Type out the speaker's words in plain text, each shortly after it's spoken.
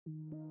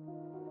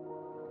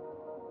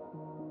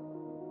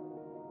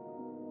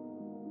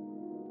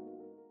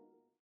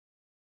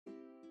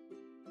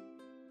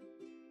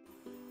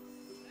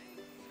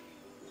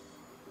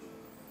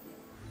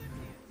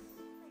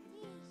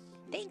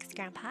Thanks,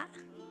 Grandpa.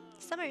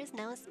 Summer is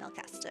now a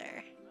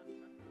spellcaster.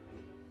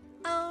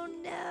 Oh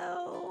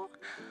no!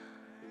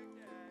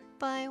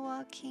 Bye,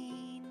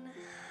 Joaquin.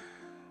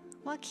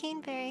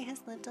 Joaquin Berry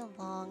has lived a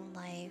long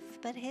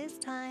life, but his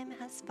time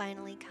has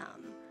finally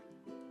come.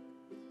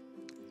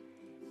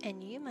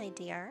 And you, my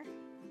dear,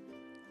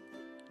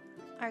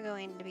 are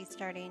going to be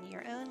starting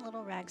your own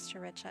little rags to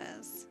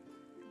riches.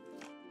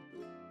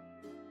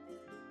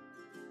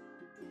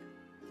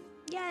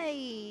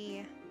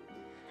 Yay!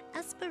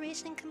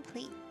 Aspiration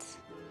Complete.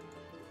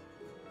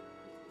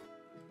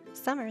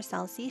 Summer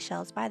sells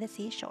seashells by the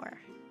seashore.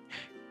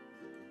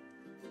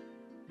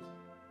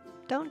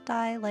 Don't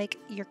die like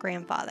your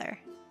grandfather.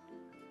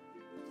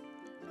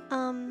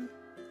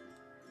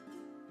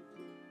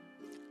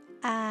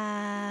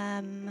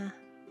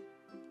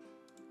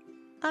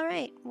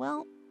 Alright,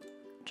 well,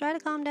 try to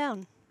calm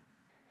down.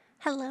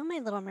 Hello, my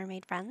little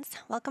mermaid friends.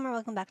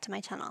 Welcome back to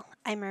my channel.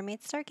 I'm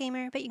Mermaid Star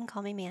Gamer, but you can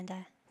call me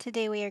Manda.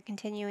 Today we are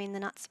continuing the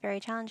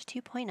notsoberry challenge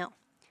 2.0.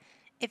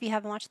 If you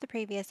haven't watched the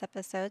previous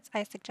episodes,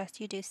 I suggest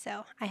you do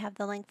so. I have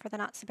the link for the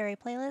notsoberry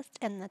playlist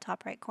in the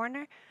top right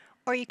corner,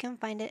 or you can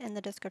find it in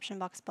the description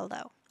box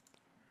below.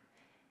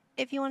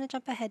 If you want to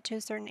jump ahead to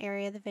a certain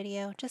area of the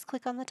video, just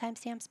click on the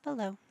timestamps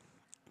below.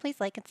 Please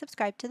like and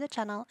subscribe to the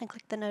channel and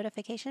click the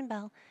notification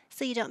bell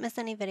so you don't miss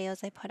any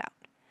videos I put out.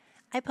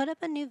 I put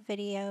up a new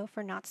video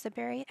for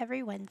notsoberry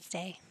every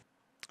Wednesday.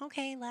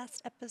 Okay,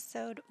 last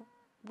episode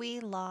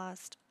we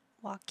lost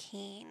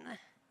Joaquin.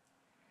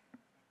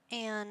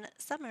 And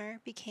Summer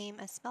became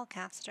a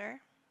spellcaster.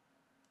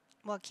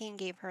 Joaquin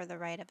gave her the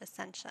right of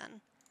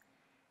ascension.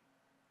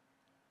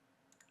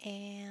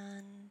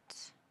 And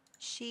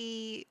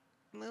she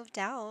moved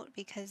out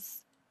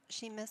because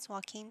she missed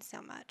Joaquin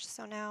so much.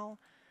 So now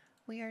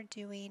we are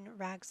doing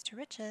rags to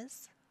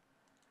riches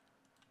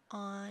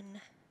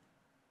on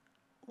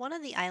one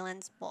of the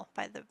islands, well,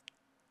 by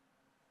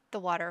the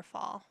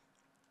waterfall.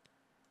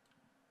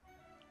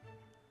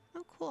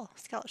 Oh, cool.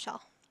 Skeleton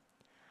shell.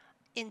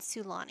 In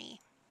Sulani.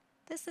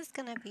 This is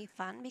going to be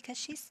fun because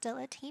she's still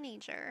a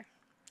teenager.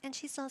 And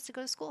she still has to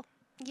go to school.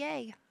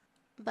 Yay!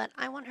 But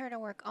I want her to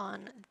work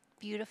on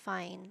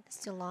beautifying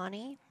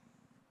Sulani.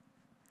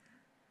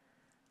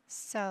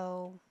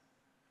 So,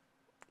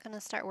 I'm going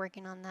to start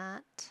working on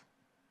that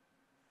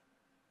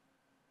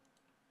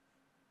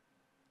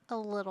a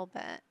little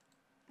bit.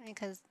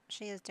 Because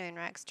she is doing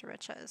rags to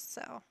riches.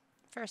 So,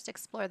 first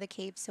explore the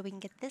cave so we can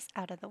get this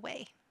out of the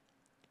way.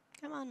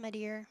 Come on, my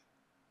dear.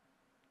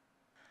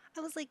 I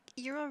was like,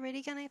 you're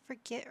already gonna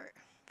forgive.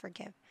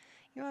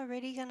 You're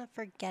already gonna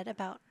forget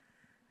about,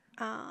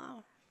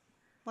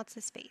 what's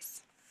his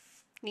face?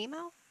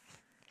 Nemo?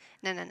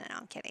 No,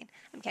 I'm kidding.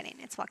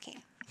 It's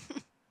Joaquin.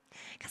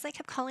 Because I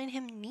kept calling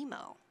him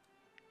Nemo.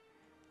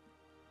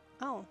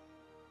 Oh.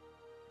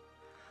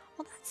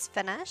 Well, that's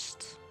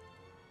finished.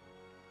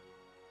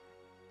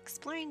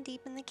 Exploring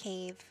deep in the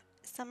cave,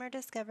 Summer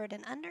discovered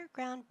an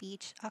underground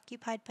beach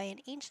occupied by an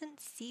ancient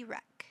sea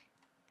wreck.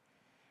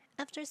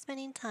 After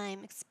spending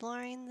time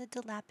exploring the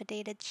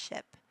dilapidated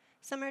ship,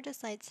 Summer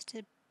decides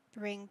to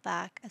bring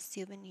back a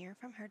souvenir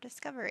from her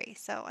discovery.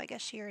 So I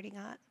guess she already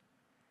got...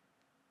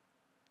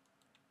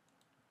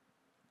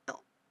 Oh.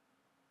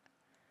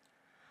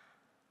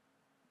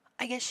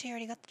 I guess she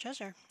already got the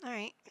treasure.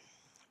 Alright.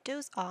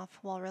 Doze off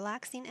while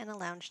relaxing in a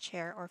lounge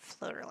chair or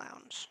floater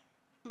lounge.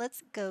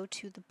 Let's go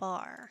to the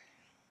bar.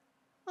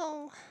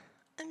 Oh,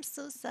 I'm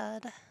so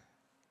sad.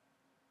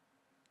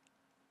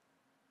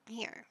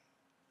 Here.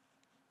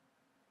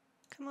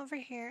 Come over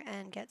here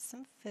and get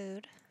some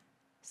food.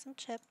 Some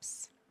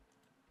chips.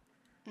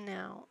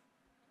 Now,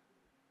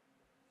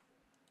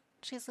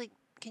 she's like,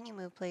 can you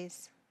move,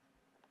 please?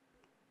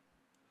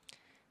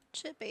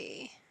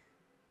 Chippy.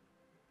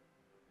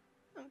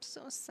 I'm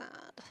so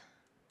sad.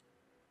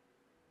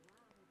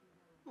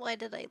 Why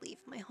did I leave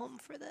my home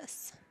for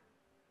this?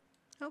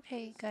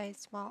 Okay,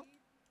 guys, well,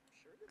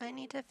 I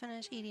need to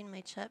finish eating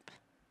my chip.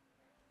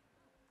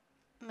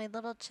 My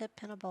little chip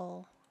in a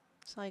bowl,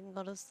 so I can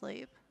go to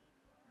sleep.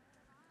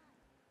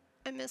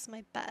 I miss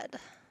my bed.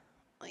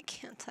 Why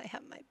can't I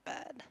have my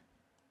bed?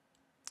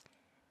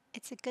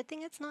 It's a good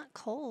thing it's not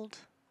cold.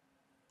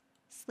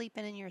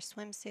 Sleeping in your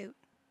swimsuit.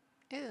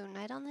 Ooh,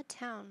 night on the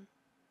town.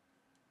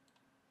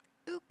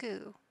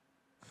 Uku.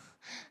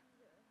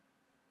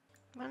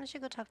 Why don't you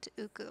go talk to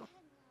Uku?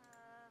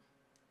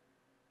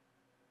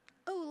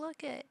 Oh,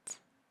 look it.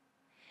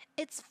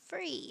 It's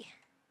free.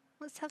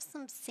 Let's have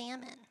some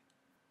salmon.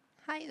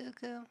 Hi,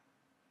 Uku.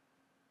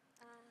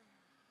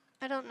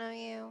 I don't know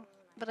you,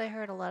 but I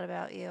heard a lot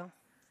about you.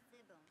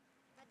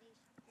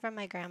 From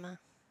my grandma.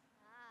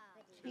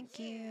 Thank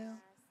you.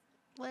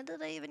 When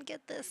did I even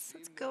get this?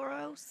 It's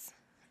gross.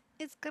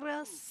 It's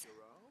gross.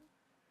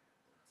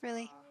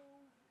 Really?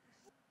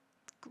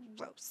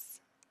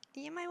 Gross.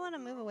 You might want to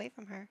move away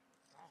from her.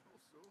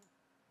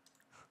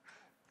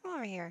 Come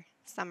over here,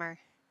 Summer.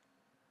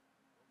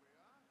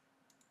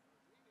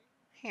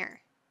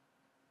 Here.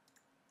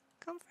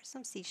 Come for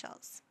some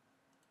seashells.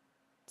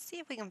 See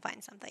if we can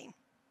find something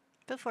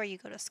before you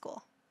go to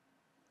school.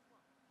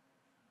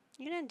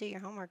 You didn't do your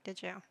homework,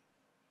 did you?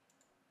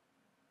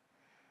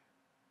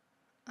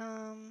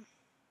 I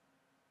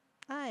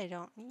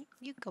don't.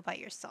 You go by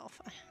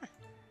yourself.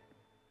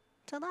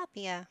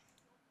 Tilapia.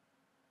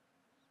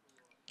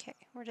 Okay,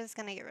 we're just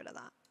gonna get rid of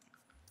that.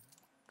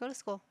 Go to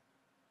school.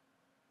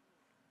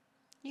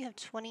 You have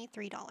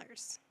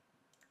 $23.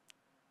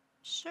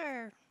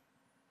 Sure.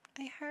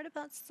 I heard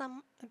about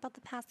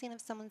the passing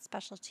of someone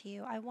special to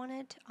you. I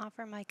wanted to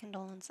offer my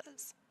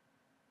condolences.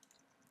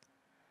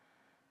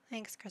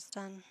 Thanks,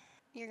 Kristen.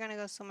 You're gonna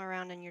go swim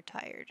around and you're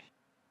tired.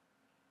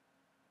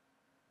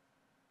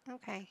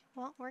 Okay,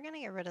 well, we're gonna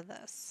get rid of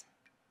this.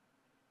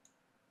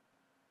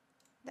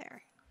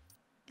 There.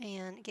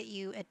 And get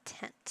you a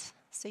tent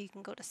so you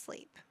can go to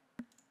sleep.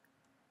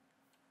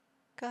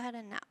 Go ahead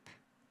and nap.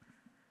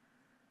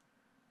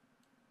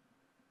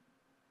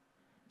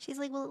 She's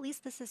like, well, at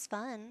least this is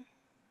fun.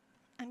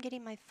 I'm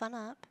getting my fun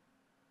up.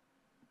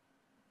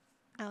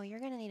 Oh, you're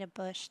gonna need a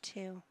bush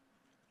too.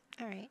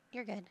 Alright,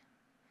 you're good.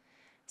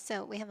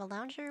 So we have a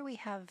lounger, we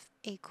have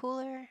a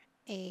cooler,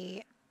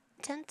 a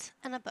tent,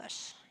 and a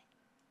bush.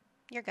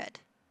 You're good.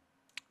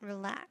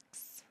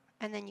 Relax,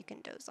 and then you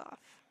can doze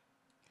off.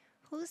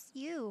 Who's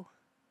you?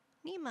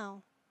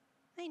 Nemo.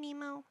 Hi,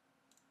 Nemo.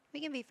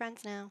 We can be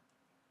friends now.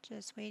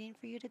 Just waiting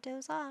for you to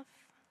doze off.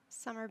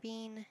 Summer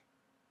Bean.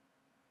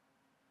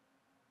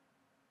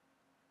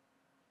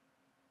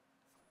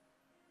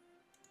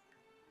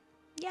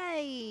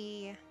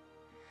 Yay!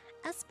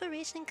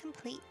 Aspiration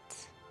Complete.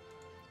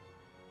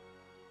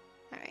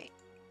 Alright.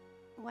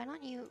 Why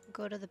don't you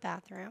go to the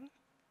bathroom?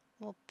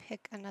 We'll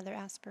pick another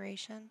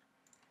aspiration.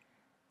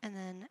 And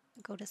then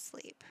go to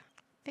sleep.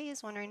 Faye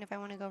is wondering if I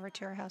want to go over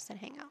to her house and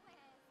hang out.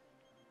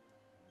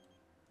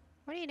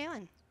 What are you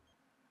doing?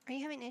 Are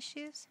you having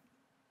issues?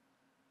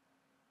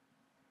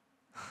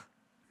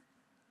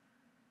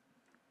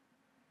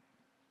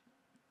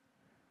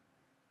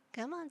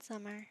 Come on,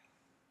 Summer.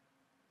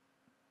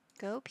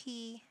 Go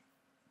pee.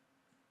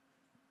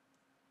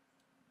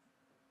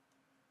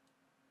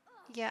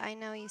 Yeah, I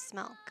know you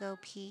smell. Go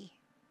pee.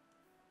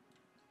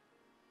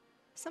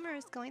 Summer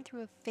is going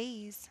through a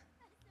phase.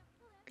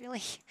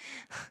 Really?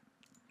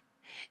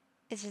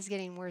 It's just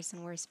getting worse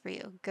and worse for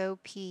you. Go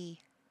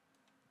pee.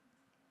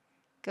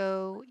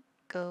 Go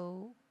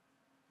to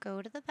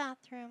the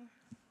bathroom.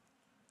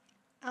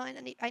 Oh,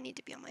 I need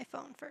to be on my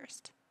phone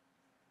first.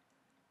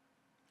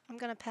 I'm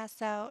gonna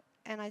pass out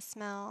and I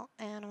smell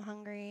and I'm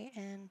hungry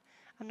and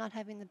I'm not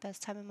having the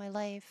best time of my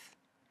life.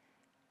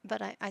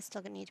 But I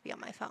still need to be on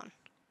my phone.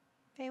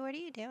 Faye, what are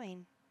you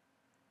doing?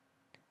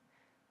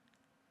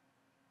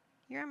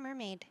 You're a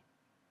mermaid.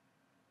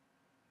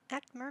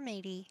 Act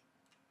mermaidy.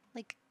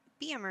 Like,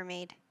 be a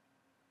mermaid.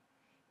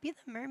 Be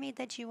the mermaid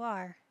that you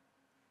are.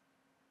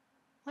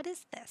 What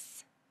is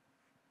this?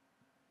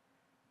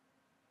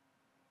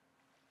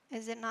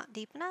 Is it not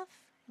deep enough?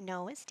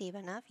 No, it's deep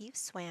enough. You've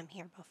swam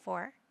here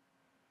before.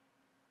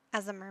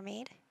 As a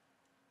mermaid.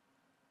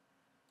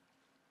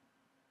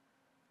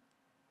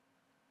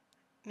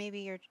 Maybe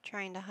you're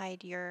trying to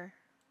hide your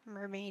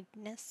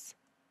mermaidness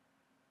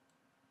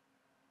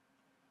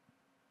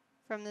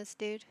from this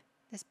dude,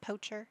 this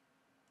poacher.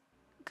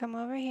 Come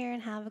over here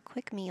and have a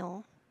quick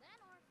meal.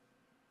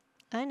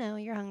 I know,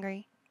 you're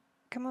hungry.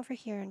 Come over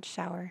here and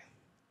shower.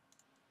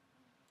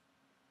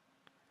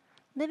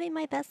 Living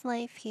my best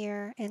life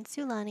here in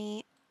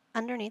Sulani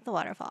underneath the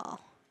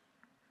waterfall.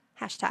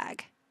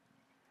 Hashtag.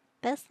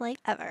 Best life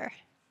ever.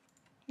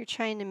 You're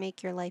trying to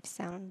make your life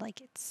sound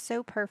like it's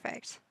so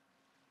perfect.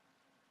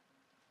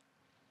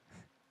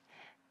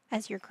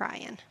 As you're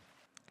crying.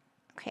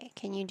 Okay,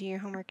 can you do your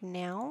homework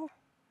now?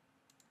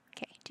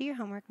 Okay, do your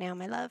homework now,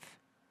 my love.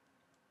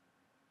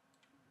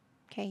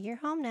 Okay, you're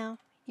home now.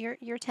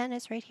 Your tent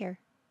is right here.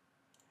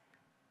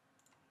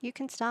 You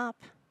can stop.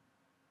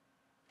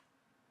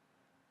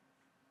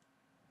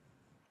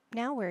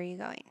 Now where are you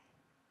going?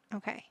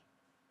 Okay.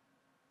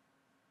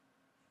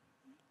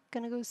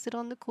 Gonna go sit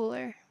on the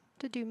cooler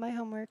to do my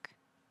homework.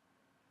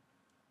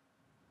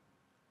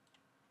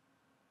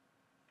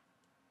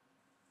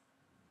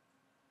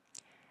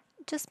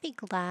 Just be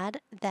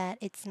glad that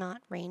it's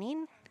not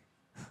raining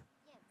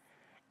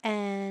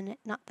and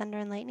not thunder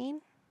and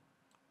lightning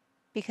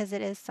because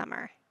it is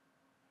summer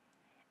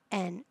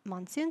and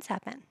monsoons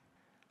happen.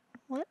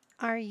 What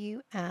are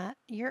you at?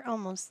 You're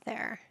almost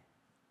there.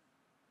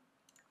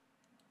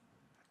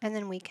 And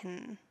then we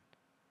can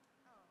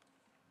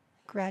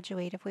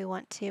graduate if we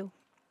want to.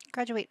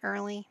 Graduate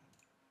early.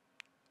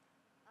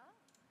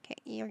 Okay,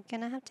 you're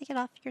gonna have to get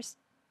off your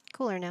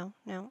cooler now.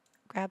 Now,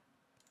 grab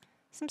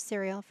some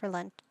cereal for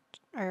lunch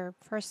or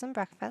for some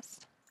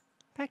breakfast.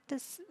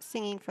 Practice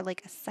singing for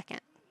like a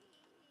second.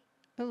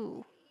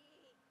 Ooh.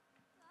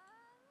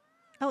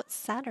 Oh, it's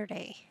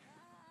Saturday.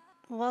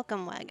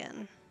 Welcome,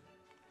 wagon.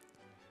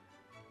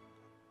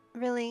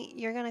 Really,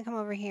 you're gonna come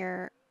over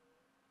here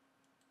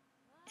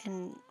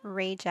and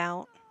rage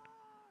out?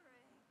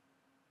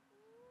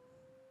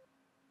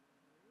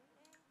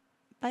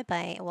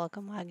 Bye-bye,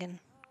 welcome, wagon.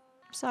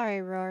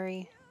 Sorry,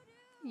 Rory.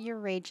 You're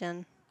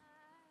raging.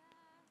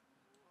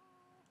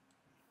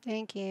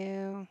 Thank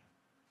you.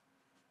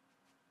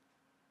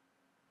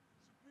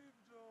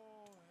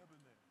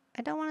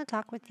 I don't want to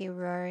talk with you,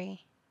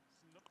 Rory.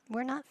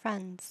 We're not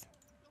friends.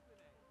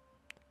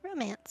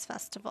 Romance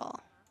festival.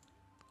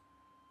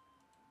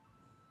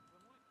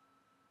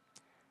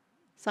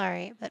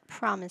 Sorry, but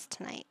prom is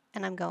tonight,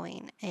 and I'm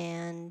going,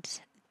 and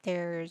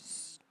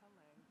there's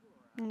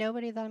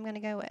nobody that I'm going to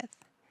go with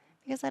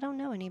because I don't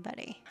know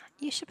anybody.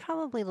 You should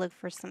probably look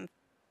for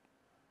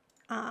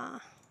uh,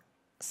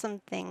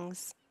 some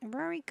things.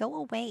 Rory, go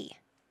away.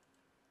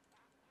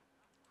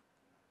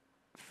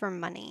 For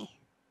money.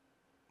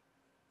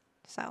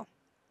 So,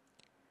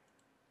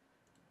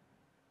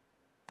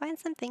 find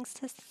some things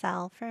to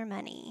sell for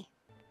money.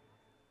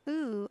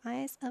 Ooh,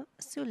 Eyes of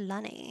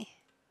Sulani.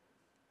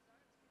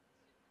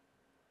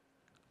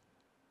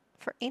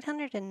 For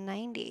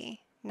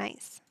 890.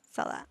 Nice.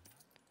 Sell that.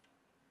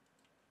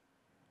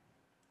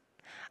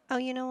 Oh,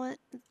 you know what?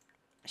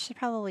 I should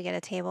probably get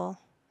a table,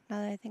 now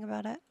that I think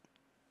about it.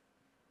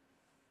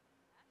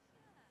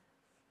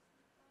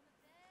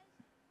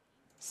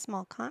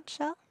 Small conch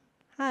shell?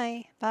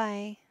 Hi,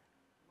 bye.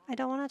 I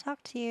don't want to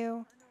talk to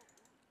you.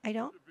 I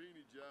don't.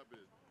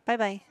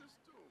 Bye-bye.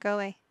 Go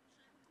away.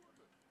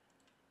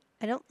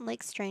 I don't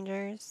like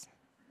strangers.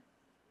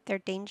 They're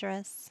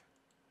dangerous.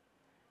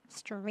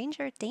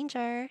 Stranger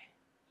danger.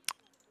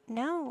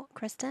 No,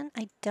 Kristen,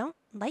 I don't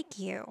like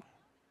you.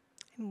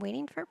 I'm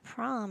waiting for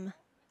prom.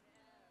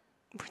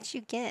 What'd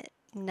you get?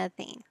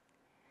 Nothing.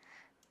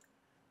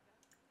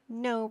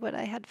 No, but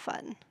I had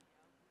fun.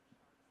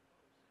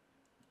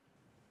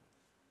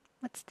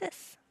 What's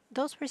this?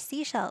 Those were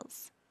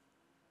seashells.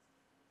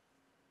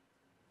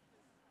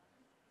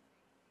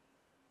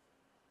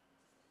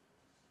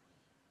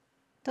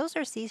 Those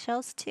are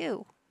seashells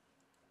too.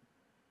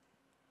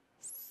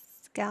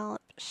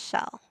 Scallop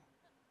shell.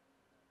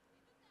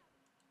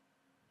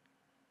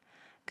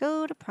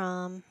 Go to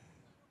prom.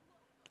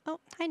 Oh,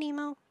 hi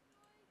Nemo.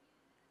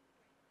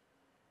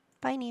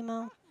 Bye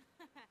Nemo.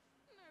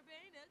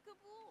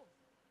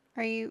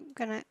 Are you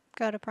gonna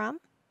go to prom?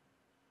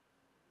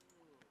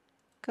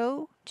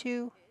 Go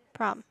to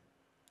prom.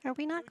 Are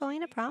we not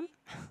going to prom?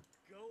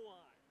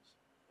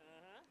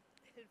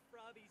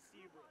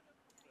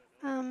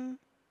 um,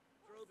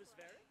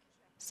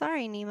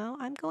 sorry Nemo,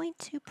 I'm going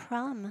to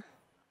prom.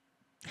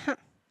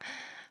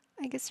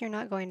 I guess you're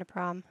not going to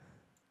prom.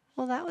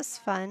 Well, that was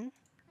fun.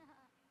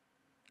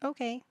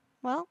 Okay,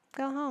 well,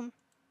 go home.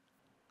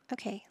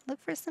 Okay,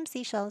 look for some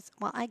seashells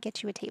while I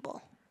get you a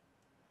table.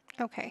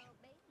 Okay.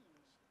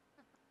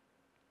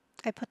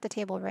 I put the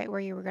table right where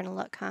you were going to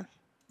look, huh?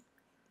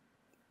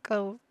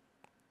 Go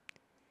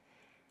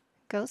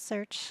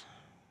search.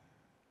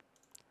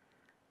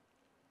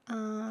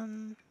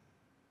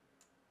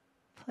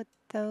 Put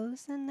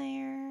those in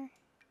there.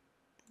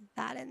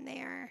 That in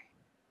there.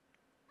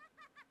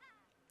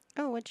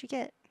 Oh, what'd you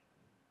get?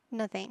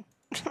 Nothing.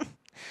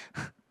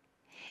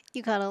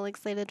 You got all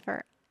excited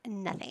for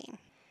nothing.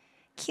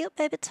 Cute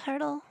baby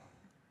turtle.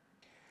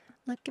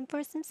 Looking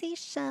for some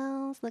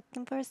seashells.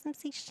 Looking for some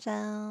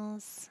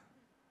seashells.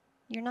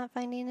 You're not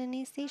finding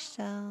any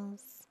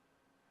seashells.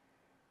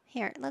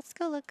 Here, let's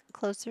go look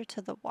closer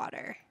to the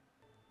water.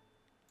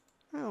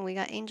 Oh, we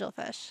got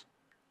angelfish.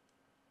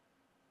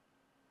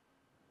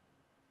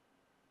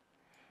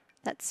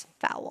 That's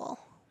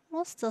foul.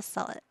 We'll still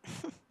sell it.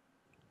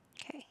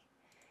 Okay.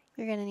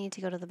 You're going to need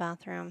to go to the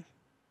bathroom.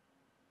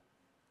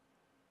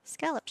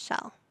 Scallop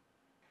shell.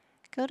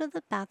 Go to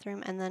the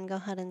bathroom and then go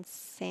ahead and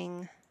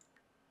sing.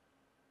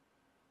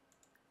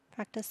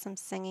 Practice some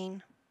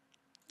singing.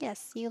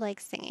 Yes, you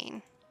like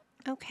singing.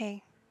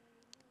 Okay.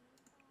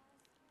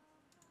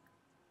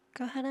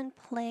 Go ahead and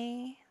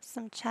play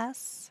some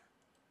chess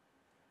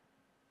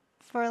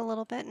for a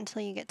little bit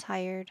until you get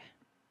tired.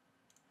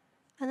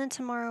 And then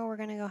tomorrow we're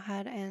going to go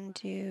ahead and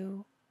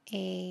do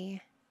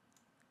a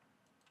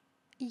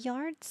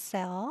yard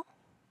sale.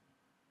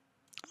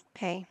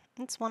 Okay,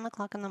 it's 1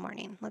 o'clock in the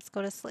morning. Let's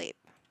go to sleep.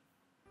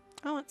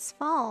 Oh, it's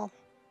fall.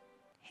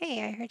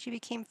 Hey, I heard you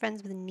became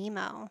friends with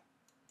Nemo.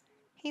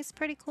 He's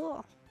pretty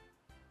cool.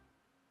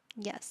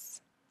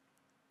 Yes.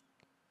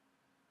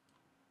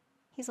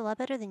 He's a lot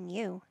better than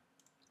you.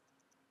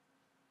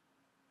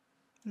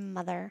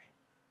 Mother.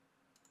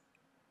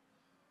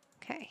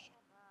 Okay.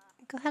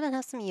 Go ahead and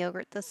have some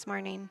yogurt this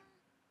morning.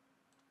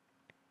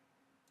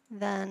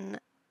 Then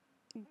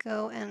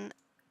go and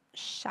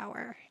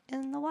shower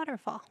in the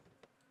waterfall.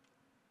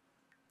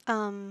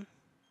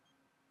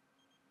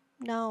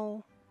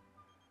 No.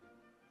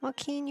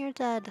 Joaquin, you're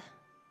dead.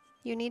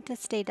 You need to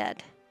stay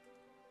dead.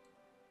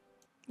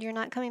 You're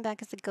not coming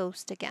back as a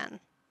ghost again.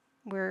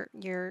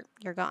 You're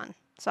gone.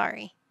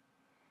 Sorry.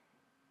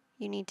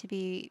 You need to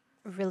be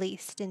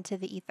released into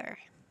the ether.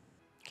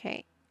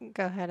 Okay,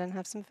 go ahead and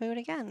have some food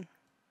again.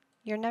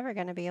 You're never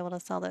going to be able to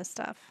sell this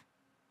stuff.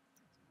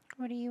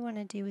 What do you want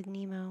to do with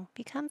Nemo?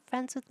 Become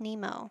friends with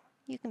Nemo.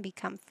 You can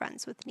become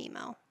friends with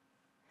Nemo.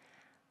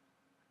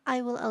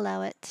 I will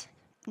allow it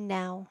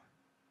now.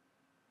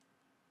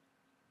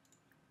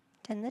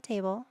 Tend the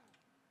table.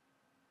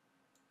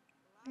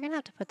 You're going to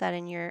have to put that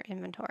in your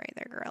inventory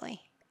there,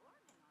 girly.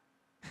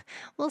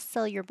 We'll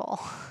sell your bowl.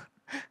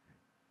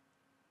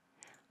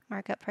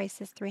 Markup price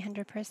is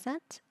 300%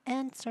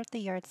 and start the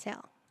yard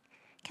sale.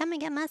 Come and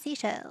get my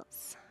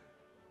seashells.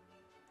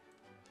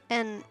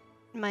 And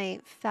my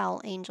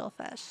foul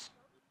angelfish.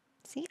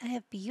 See, I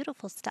have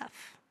beautiful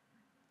stuff.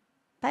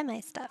 Buy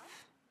my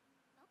stuff.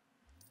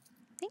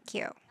 Thank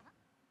you.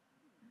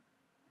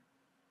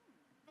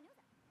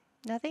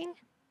 Nothing?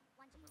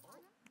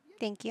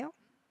 Thank you.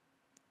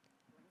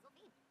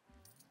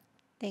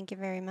 Thank you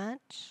very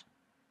much.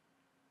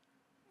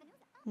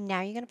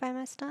 Now you're gonna buy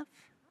my stuff?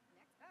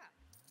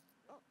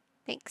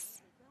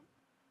 Thanks.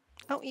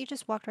 Oh, you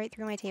just walked right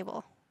through my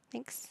table.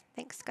 Thanks.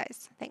 Thanks,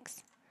 guys.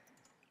 Thanks.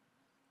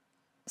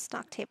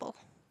 Stock table.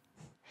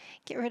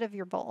 Get rid of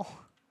your bowl.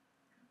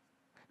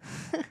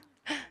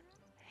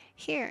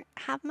 Here,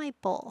 have my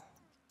bowl.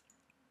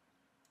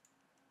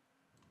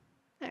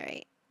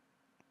 Alright.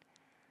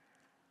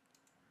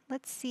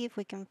 Let's see if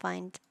we can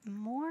find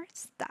more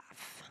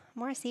stuff.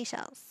 More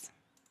seashells.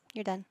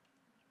 You're done.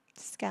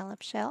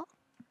 Scallop shell.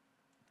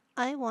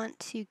 I want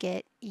to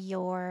get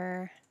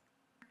your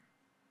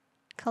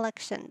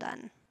collection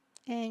done.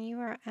 And you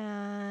are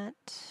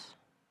at...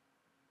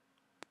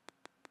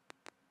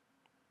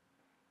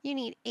 You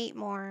need 8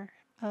 more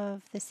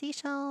of the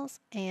seashells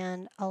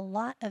and a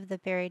lot of the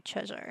buried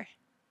treasure.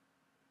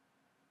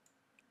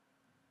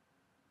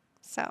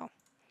 So,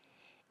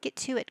 get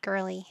to it,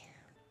 girly.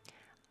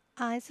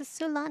 Eyes of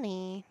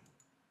Sulani.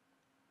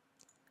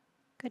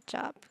 Good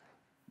job.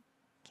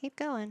 Keep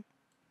going.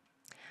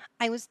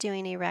 I was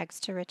doing a rags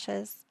to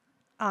riches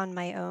on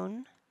my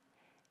own,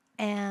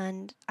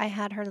 and I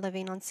had her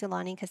living on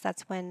Sulani because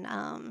that's when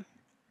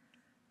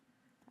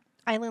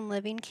Island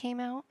Living came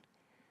out,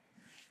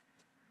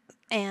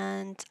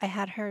 and I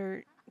had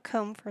her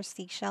comb for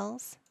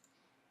seashells.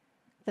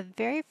 The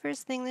very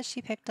first thing that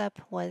she picked up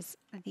was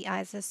the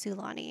Eyes of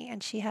Sulani,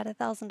 and she had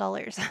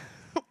 $1,000. I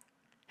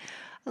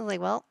was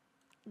like, well,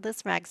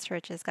 this rags to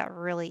riches got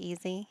really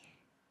easy.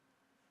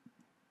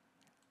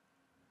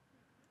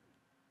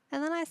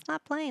 And then I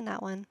stopped playing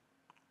that one.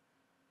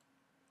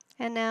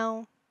 And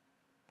now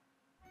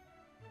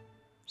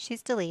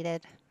she's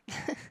deleted.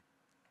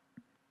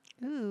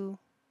 Ooh,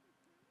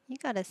 you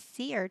got a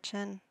sea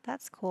urchin.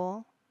 That's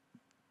cool.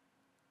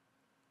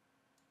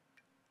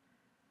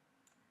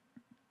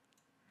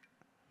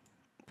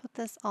 Put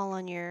this all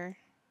on your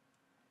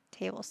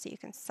table so you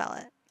can sell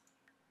it.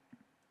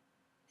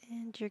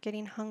 And you're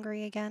getting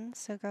hungry again,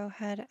 so go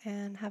ahead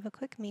and have a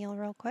quick meal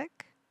real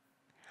quick.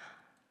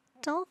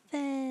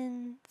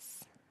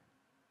 Dolphins!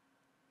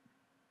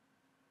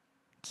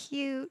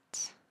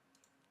 Cute.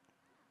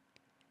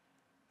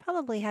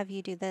 Probably have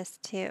you do this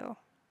too.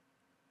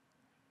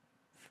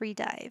 Free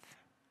dive.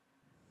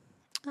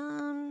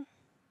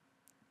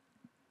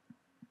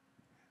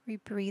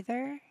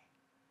 Rebreather.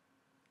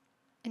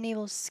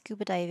 Enables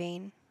scuba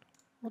diving.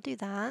 We'll do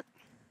that.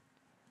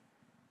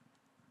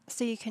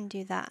 So you can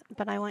do that,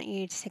 but I want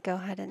you to go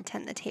ahead and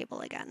tend the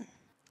table again.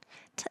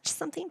 Touch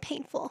something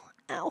painful.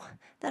 Ow,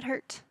 that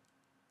hurt.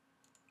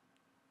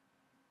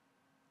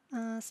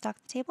 Stock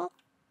the table.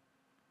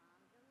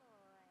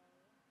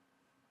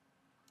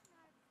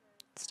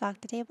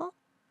 Stock the table.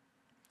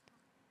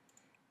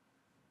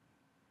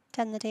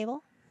 Tend the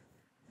table.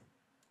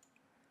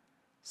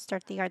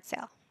 Start the yard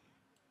sale.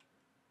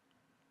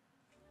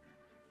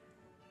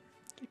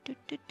 Do, do,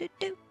 do, do,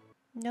 do.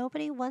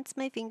 Nobody wants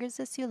my fingers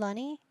of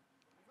Sulani?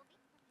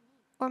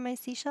 Or my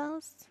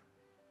seashells?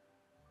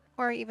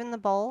 Or even the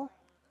bowl?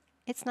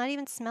 It's not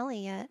even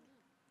smelly yet.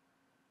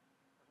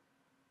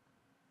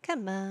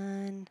 Come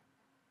on.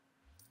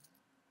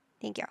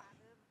 Thank you.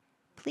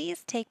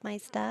 Please take my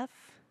stuff.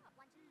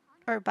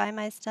 Or buy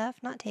my stuff.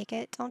 Not take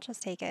it. Don't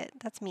just take it.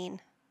 That's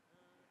mean.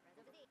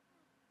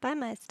 Buy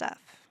my stuff.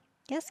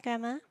 Yes,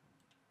 Grandma.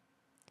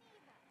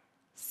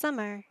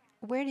 Summer,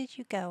 where did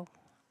you go?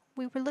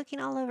 We were looking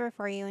all over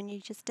for you and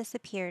you just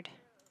disappeared.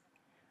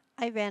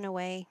 I ran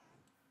away.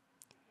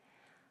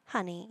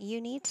 Honey, you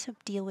need to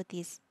deal with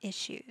these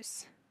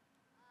issues.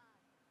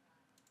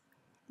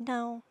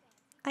 No,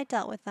 I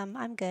dealt with them.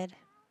 I'm good.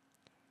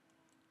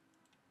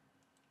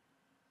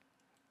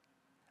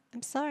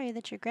 I'm sorry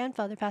that your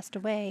grandfather passed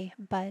away,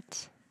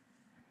 but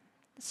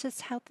it's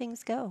just how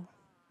things go.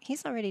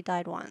 He's already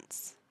died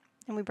once,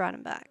 and we brought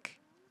him back.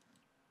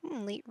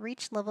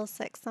 Reach level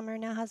 6. Summer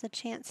now has a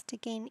chance to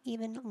gain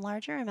even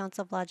larger amounts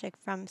of logic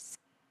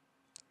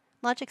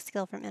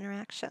skill from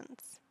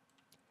interactions.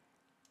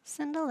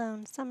 Send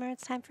alone. Summer,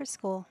 it's time for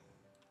school.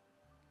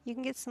 You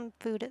can get some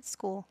food at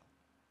school.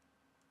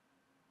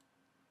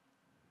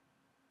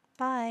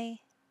 Bye.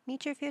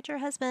 Meet your future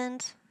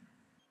husband.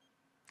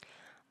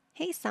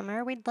 Hey,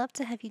 Summer, we'd love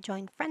to have you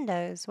join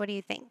Friendos. What do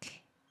you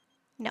think?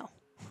 No.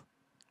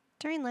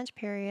 During lunch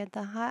period,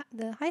 the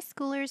high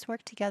schoolers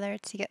work together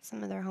to get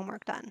some of their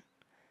homework done.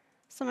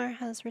 Summer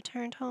has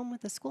returned home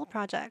with a school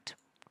project.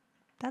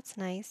 That's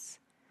nice.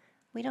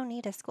 We don't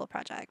need a school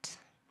project.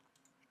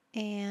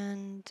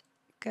 And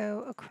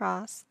go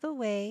across the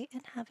way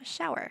and have a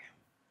shower.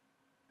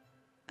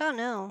 Oh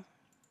no.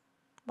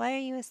 Why are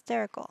you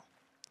hysterical?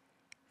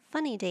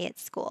 Funny day at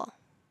school.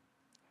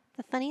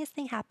 The funniest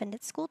thing happened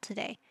at school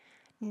today.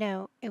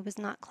 No, it was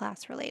not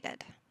class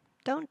related.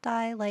 Don't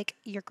die like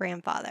your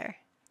grandfather.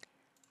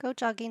 Go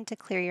jogging to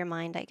clear your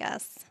mind, I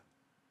guess.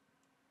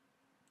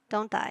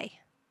 Don't die.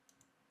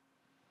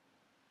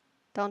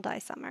 Don't die,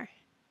 Summer.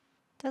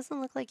 Doesn't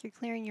look like you're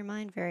clearing your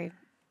mind very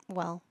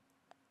well.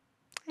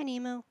 Hi,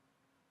 Nemo.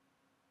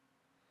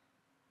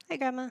 Hi,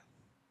 Grandma.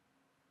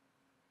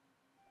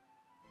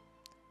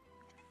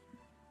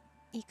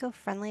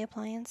 Eco-friendly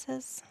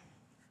appliances?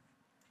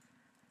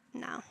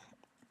 No.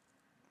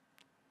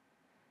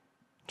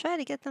 Try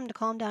to get them to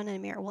calm down in a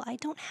mirror. Well, I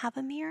don't have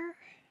a mirror,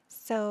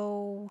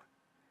 so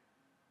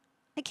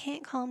I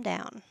can't calm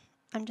down.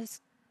 I'm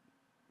just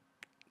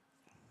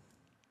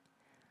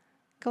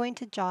going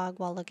to jog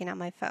while looking at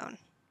my phone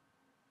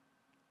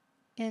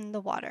in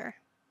the water.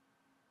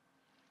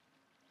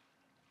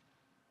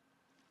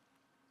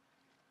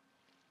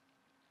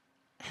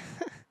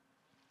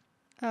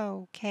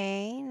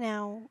 Okay,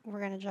 now we're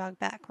going to jog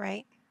back,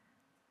 right?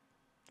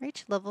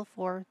 Reach level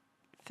 4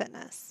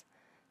 fitness.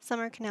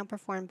 Summer can now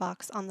perform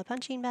box on the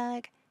punching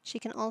bag. She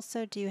can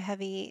also do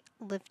heavy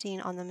lifting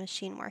on the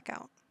machine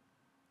workout.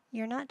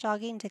 You're not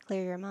jogging to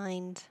clear your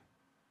mind.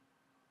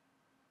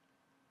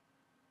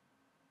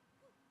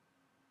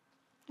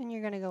 And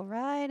you're going to go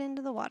right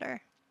into the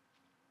water.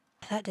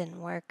 That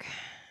didn't work.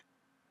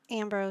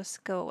 Ambrose,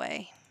 go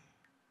away.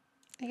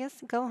 I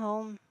guess go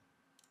home.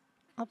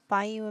 I'll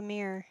buy you a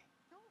mirror.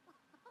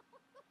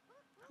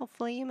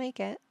 Hopefully you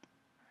make it.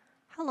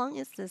 How long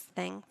is this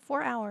thing?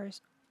 4 hours.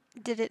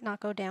 Did it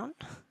not go down?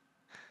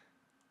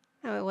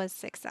 Oh, it was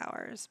 6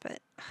 hours, but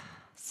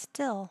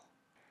still.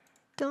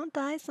 Don't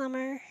die,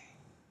 Summer.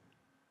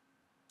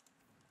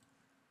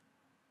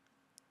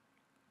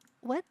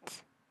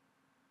 What?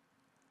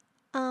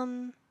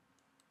 Um.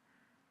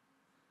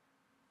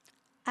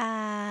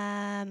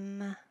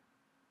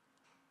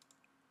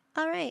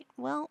 Alright,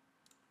 well,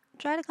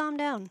 try to calm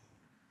down.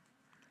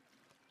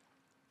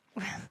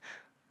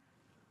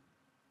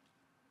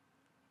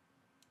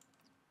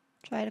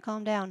 Try to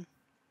calm down.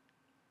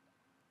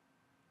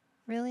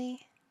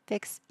 Really?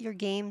 Fix your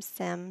game,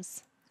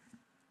 Sims.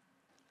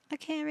 I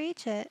can't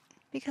reach it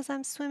because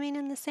I'm swimming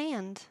in the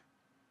sand.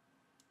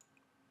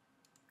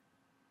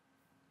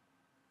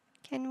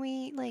 Can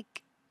we,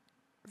 like,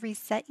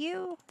 reset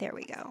you? There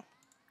we go.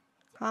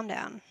 Calm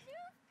down.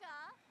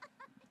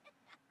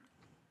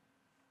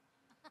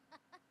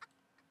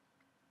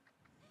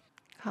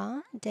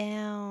 Calm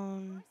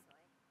down.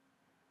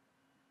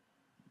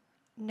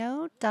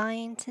 No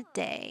dying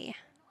today.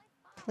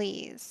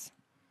 Please.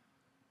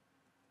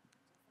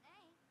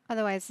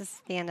 Otherwise, this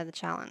is the end of the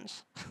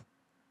challenge.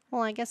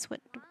 Well, I guess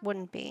it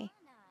wouldn't be.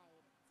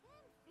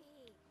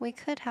 We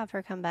could have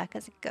her come back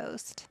as a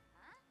ghost.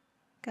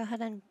 Go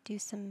ahead and do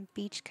some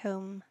beach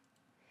comb.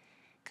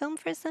 Comb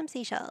for some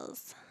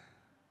seashells.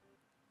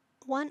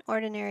 One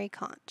ordinary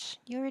conch.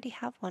 You already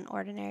have one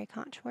ordinary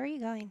conch. Where are you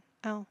going?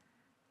 Oh.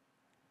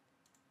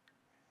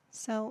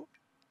 So,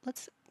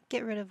 let's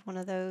get rid of one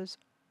of those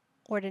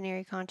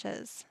ordinary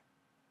conches.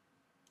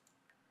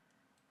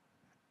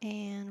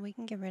 And we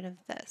can get rid of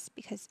this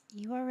because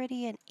you're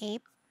already an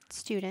ape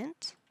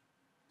student.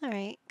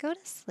 Alright, go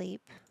to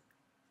sleep.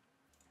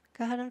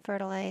 Go ahead and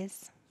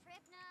fertilize.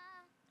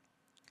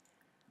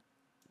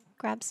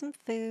 Grab some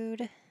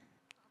food.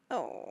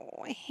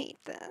 Oh, I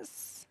hate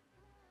this.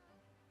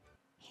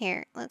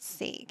 Here, let's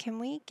see. Can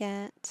we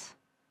get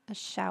a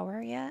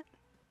shower yet?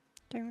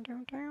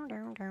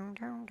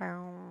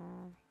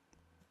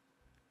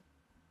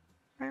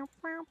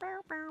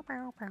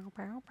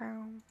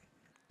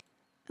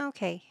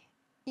 Okay,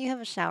 you have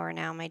a shower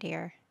now, my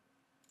dear.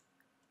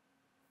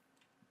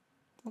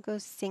 We'll go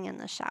sing in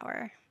the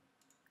shower.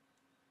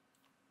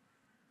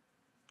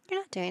 You're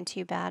not doing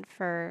too bad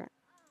for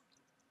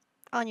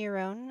on your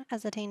own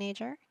as a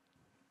teenager.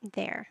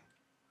 There.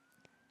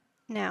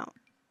 Now,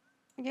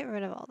 get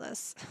rid of all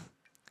this.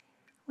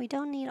 We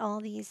don't need all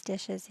these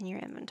dishes in your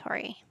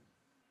inventory.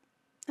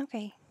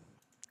 Okay.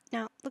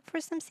 Now, look for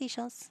some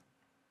seashells.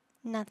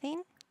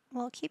 Nothing?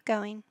 Well, keep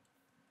going.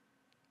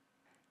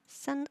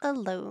 Send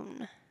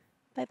alone.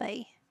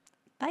 Bye-bye.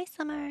 Bye,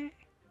 Summer.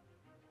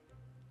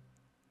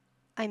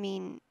 I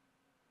mean,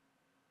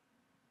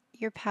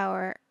 your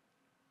power.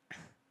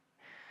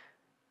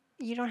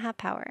 You don't have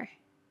power.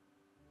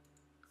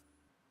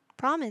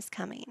 Prom is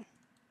coming.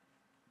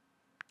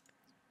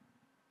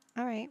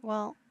 Alright,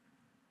 well,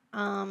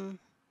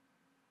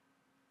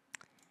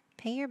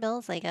 pay your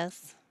bills, I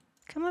guess.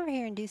 Come over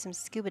here and do some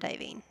scuba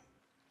diving.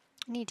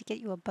 I need to get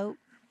you a boat.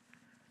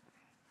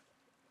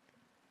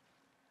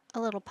 A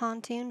little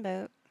pontoon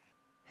boat.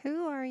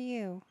 Who are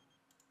you?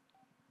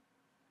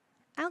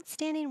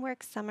 Outstanding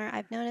work, Summer.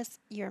 I've noticed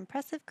your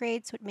impressive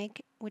grades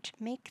which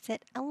makes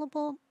it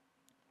eligible.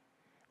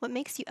 What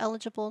makes you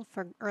eligible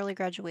for early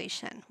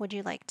graduation? Would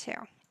you like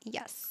to?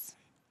 Yes.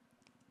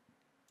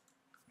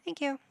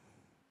 Thank you.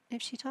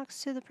 If she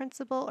talks to the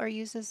principal or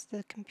uses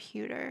the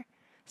computer.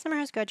 Summer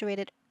has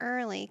graduated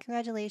early.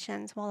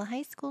 Congratulations. While the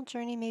high school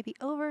journey may be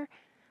over,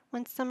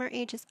 when Summer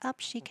ages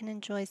up, she can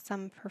enjoy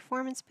some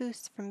performance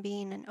boosts from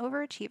being an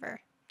overachiever.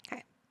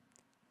 Okay.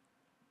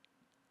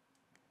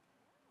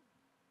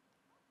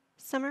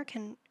 Summer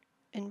can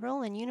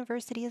enroll in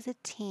university as a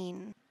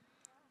teen.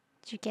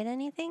 Did you get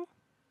anything?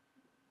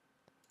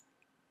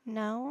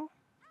 No?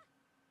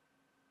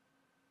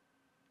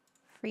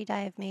 Free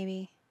dive,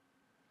 maybe.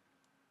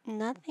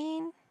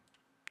 Nothing?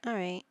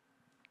 Alright.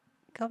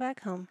 Go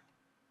back home.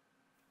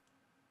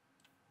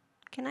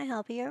 Can I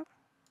help you?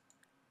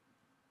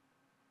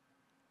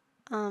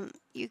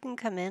 You can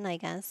come in, I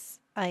guess.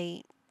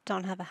 I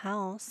don't have a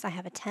house. I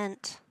have a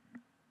tent.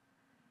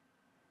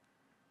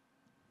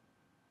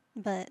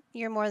 But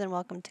you're more than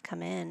welcome to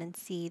come in and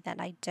see that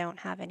I don't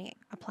have any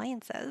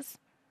appliances.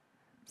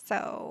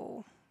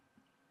 So,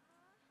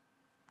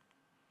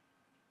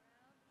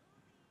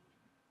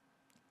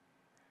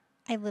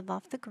 I live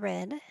off the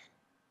grid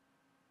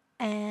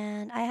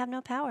and I have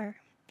no power.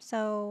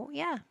 So,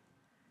 yeah.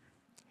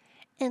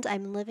 And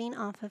I'm living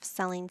off of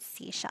selling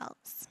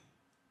seashells.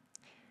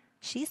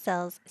 She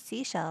sells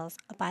seashells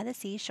by the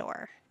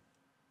seashore.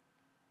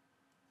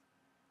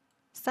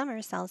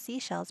 Summer sells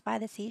seashells by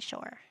the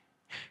seashore.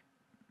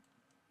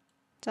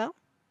 So,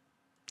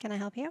 can I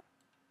help you?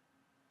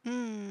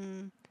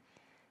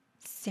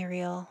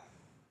 Cereal.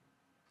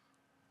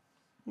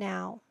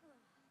 Now,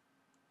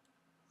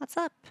 what's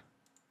up?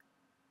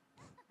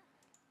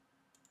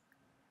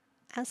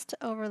 As to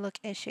overlook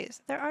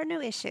issues, there are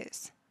no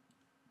issues.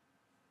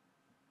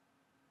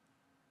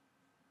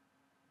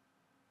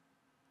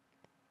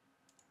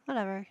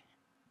 Whatever.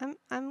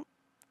 I'm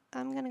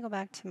gonna go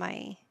back to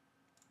my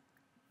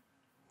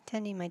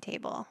tending my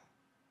table.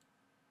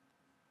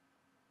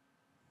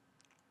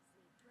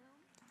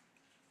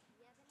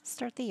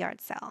 Start the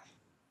yard sale.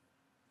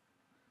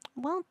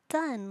 Well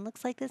done!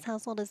 Looks like this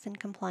household is in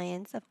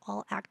compliance of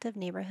all active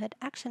neighborhood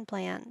action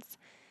plans.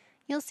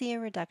 You'll see a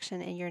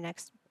reduction in your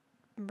next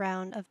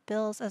round of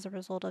bills as a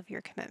result of your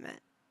commitment.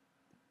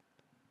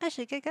 I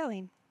should get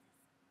going.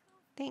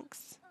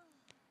 Thanks.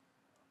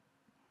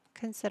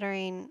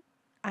 Considering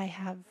I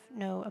have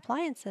no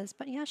appliances,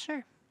 but yeah,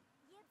 sure.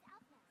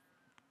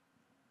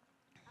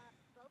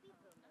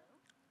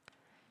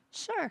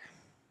 Sure.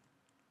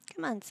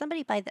 Come on,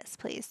 somebody buy this,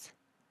 please.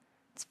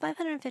 It's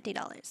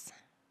 $550.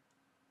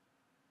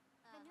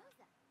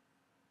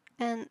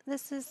 And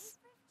this is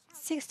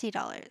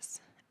 $60.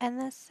 And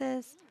this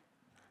is,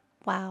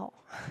 wow,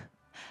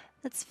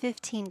 that's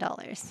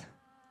 $15.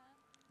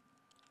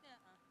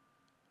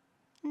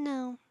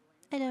 No,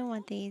 I don't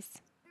want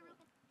these.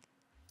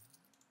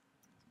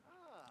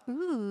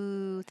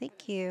 Ooh,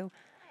 thank you.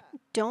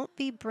 Don't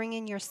be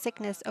bringing your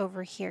sickness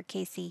over here,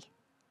 Casey.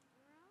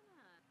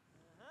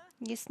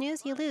 You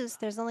snooze, you lose.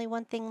 There's only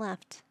one thing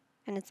left,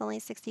 and it's only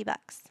 $60.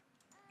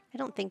 I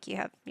don't think you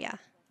have, yeah.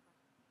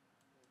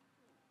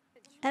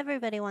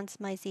 Everybody wants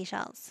my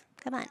seashells.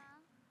 Come on.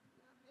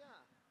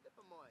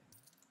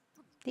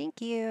 Thank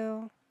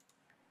you.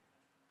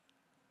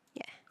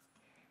 Yeah.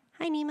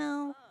 Hi,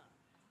 Nemo.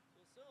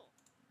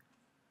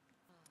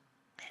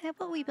 How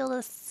about we build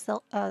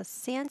a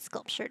sand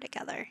sculpture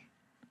together?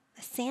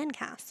 A sand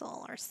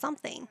castle or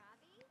something.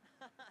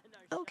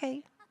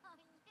 Okay.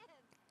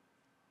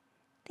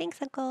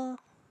 Thanks, Uncle.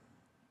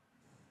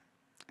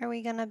 Are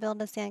we gonna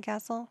build a sand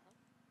castle?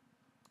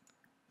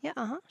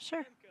 Yeah,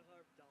 sure.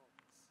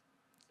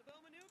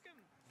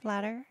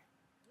 Flatter.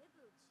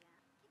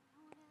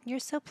 You're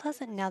so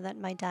pleasant now that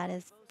my dad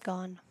is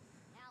gone.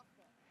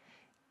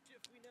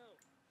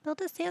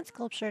 Build a sand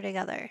sculpture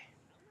together.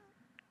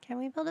 Can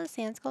we build a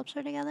sand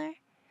sculpture together?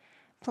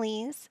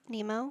 Please,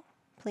 Nemo,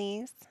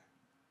 please.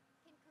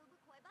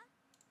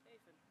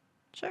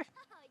 Sure.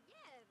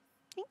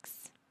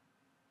 Thanks.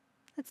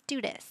 Let's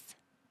do this.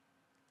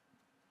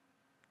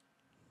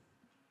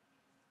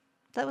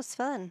 That was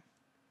fun.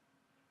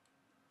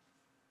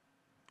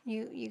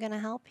 You gonna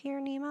help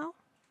here, Nemo?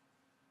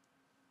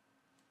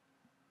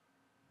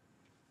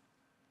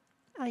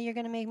 Oh, you're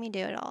gonna make me do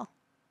it all.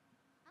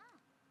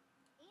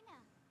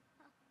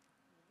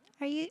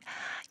 Are you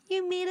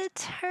made a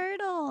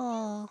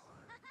turtle.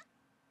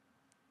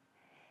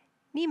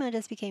 Nemo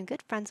just became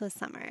good friends with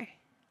Summer.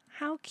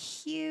 How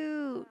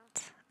cute.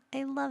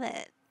 I love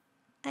it.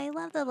 I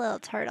love the little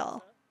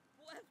turtle.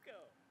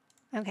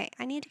 Okay,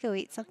 I need to go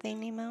eat something,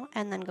 Nemo,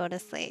 and then go to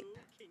sleep.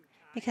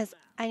 Because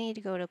I need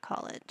to go to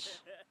college.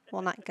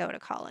 Well, not go to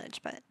college,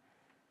 but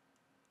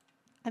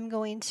I'm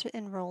going to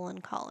enroll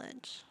in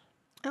college.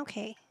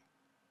 Okay.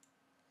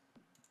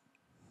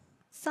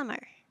 Summer.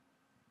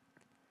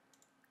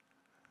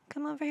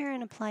 Come over here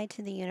and apply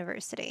to the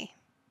university.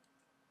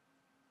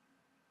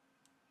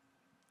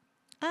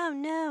 Oh,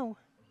 no.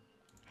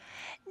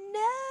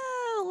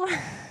 No!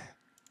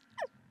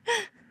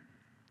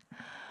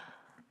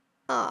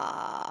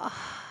 Aww.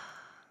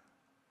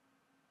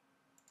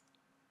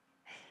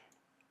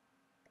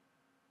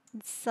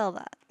 Sell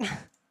that.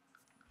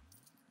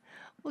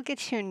 We'll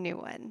get you a new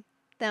one.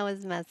 That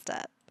was messed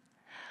up.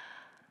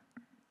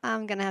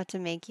 I'm gonna have to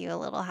make you a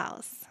little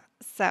house.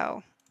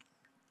 So,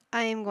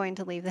 I am going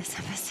to leave this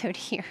episode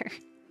here.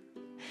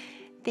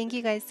 Thank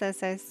you guys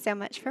so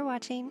much for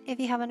watching. If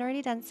you haven't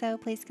already done so,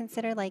 please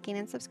consider liking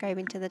and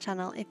subscribing to the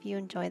channel if you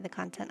enjoy the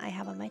content I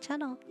have on my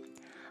channel.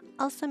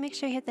 Also, make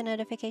sure you hit the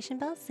notification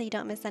bell so you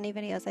don't miss any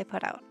videos I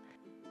put out.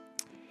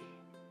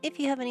 If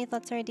you have any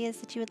thoughts or ideas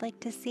that you would like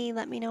to see,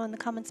 let me know in the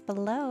comments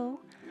below.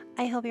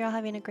 I hope you're all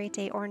having a great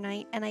day or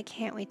night, and I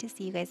can't wait to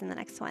see you guys in the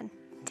next one.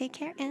 Take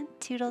care and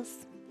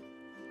toodles!